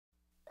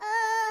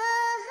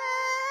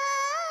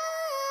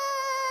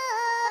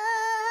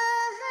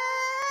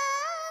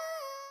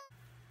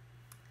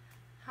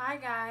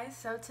guys,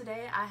 so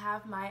today I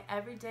have my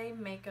everyday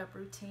makeup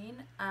routine.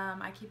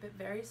 I keep it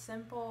very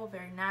simple,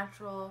 very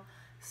natural.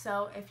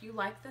 So if you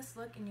like this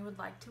look and you would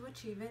like to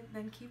achieve it,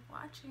 then keep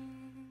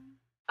watching.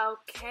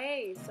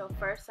 Okay, so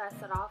first I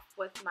start off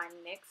with my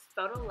NYX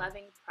Photo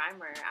Loving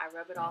Primer. I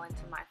rub it all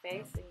into my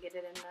face and get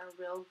it in there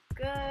real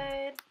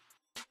good.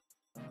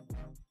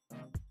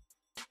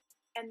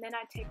 And then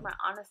I take my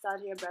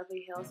Anastasia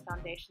Beverly Hills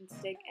foundation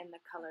stick in the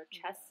color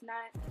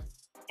Chestnut.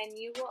 And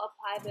you will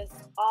apply this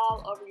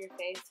all over your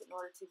face in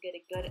order to get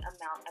a good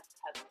amount of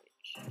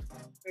coverage.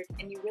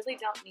 And you really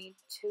don't need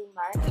too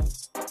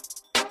much.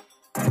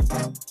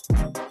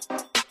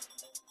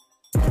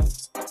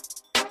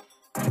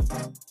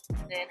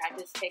 Then I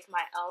just take my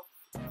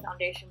e.l.f.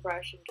 foundation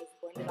brush and just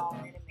blend it all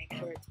in and make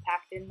sure it's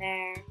packed in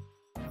there.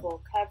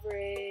 Full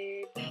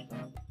coverage.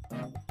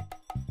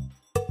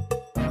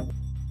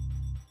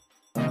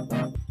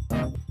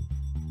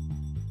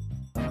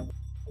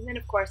 And then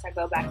of course I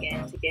go back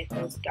in to get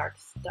those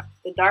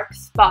the dark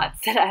spots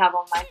that I have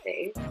on my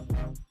face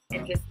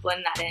and just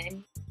blend that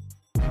in.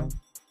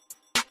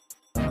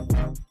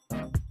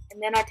 And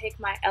then I take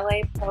my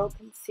LA Pro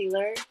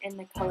concealer in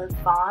the color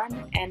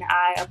Fawn and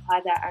I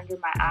apply that under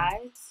my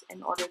eyes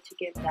in order to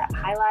give that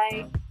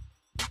highlight.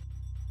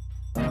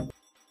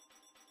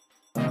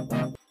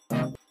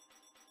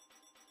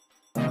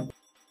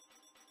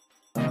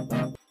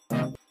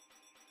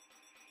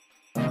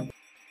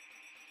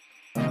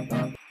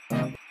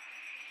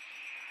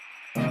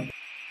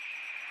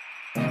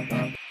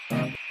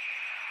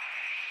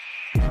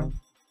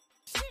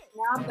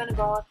 Now I'm going to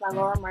go with my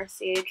Laura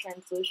Mercier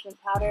translucent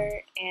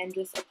powder and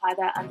just apply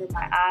that under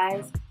my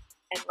eyes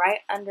and right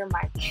under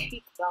my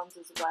cheekbones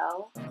as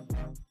well.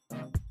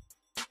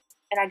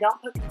 And I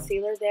don't put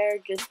concealer there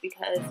just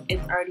because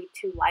it's already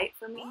too light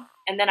for me.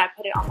 And then I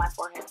put it on my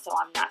forehead so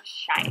I'm not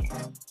shining.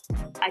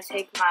 I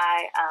take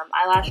my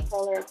eyelash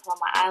curler, curl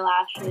my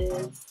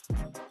eyelashes,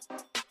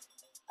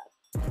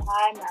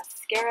 apply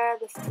mascara.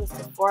 This is the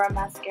Sephora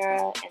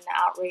mascara in the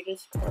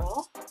Outrageous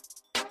Curl.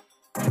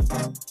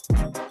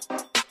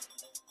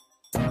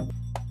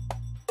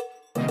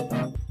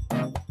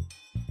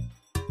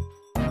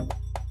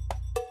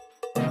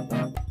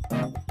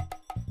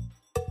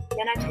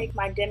 Then I take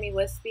my Demi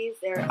Wispies,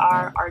 there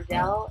are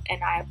Ardell,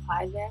 and I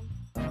apply them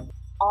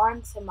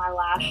onto my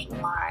lash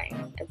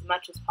line as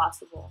much as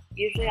possible.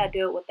 Usually I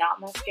do it without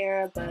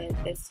mascara, but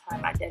this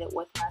time I did it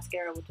with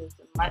mascara, which is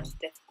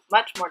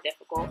much more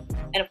difficult.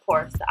 And of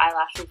course, the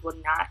eyelashes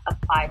would not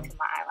apply to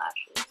my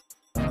eyelashes.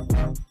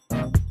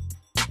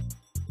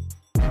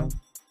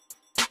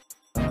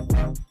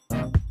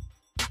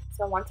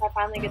 So once I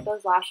finally get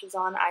those lashes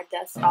on, I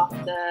dust off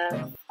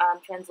the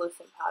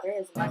translucent powder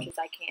as much as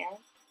I can.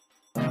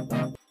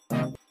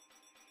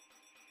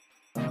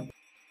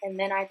 And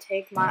then I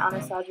take my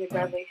Anastasia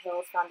Beverly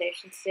Hills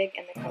foundation stick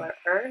in the color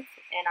Earth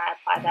and I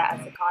apply that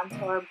as a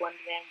contour, blend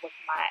it in with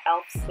my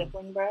e.l.f.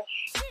 stippling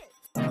brush.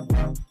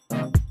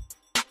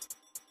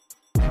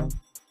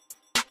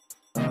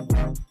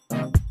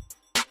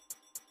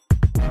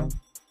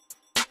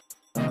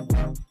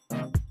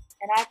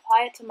 And I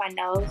apply it to my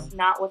nose,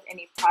 not with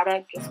any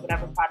product, just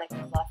whatever product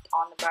is left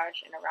on the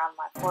brush and around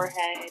my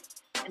forehead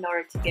in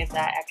order to give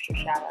that extra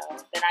shadow.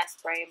 Then I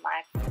spray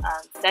my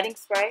setting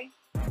spray.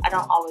 I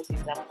don't always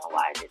use that, I don't know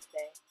why I did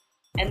today.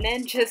 And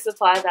then just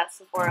apply that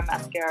Sephora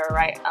mascara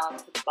right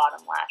to the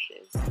bottom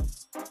lashes.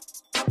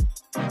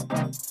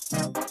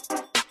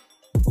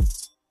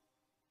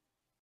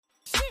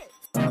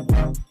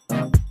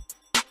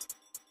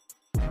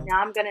 Now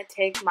I'm going to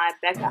take my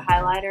Becca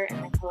highlighter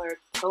in the color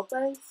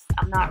Topaz.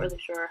 I'm not really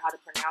sure how to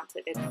pronounce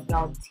it. It's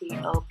spelled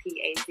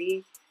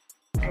T-O-P-A-Z.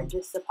 And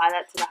just apply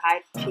that to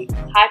the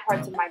high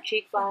parts of my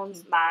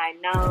cheekbones, my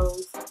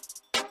nose.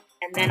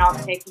 And then I'll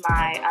take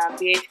my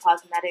BH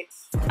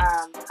Cosmetics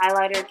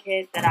highlighter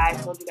kit that I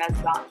told you guys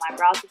about in my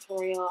brow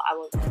tutorial. I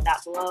will put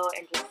that below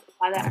and just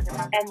apply that under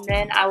my... And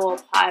then I will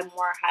apply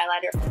more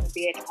highlighter from the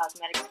BH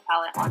Cosmetics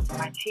palette onto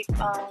my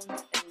cheekbones.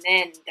 And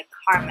then the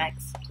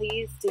Carmex.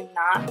 Please do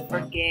not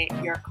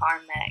forget your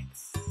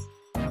Carmex.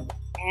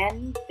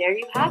 And there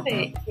you have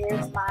it.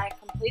 Here's my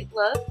complete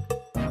look.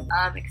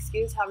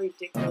 Excuse how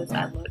ridiculous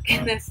I look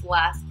in this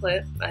last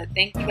clip, but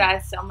thank you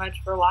guys so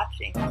much for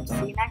watching. Hope to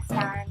see you next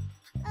time.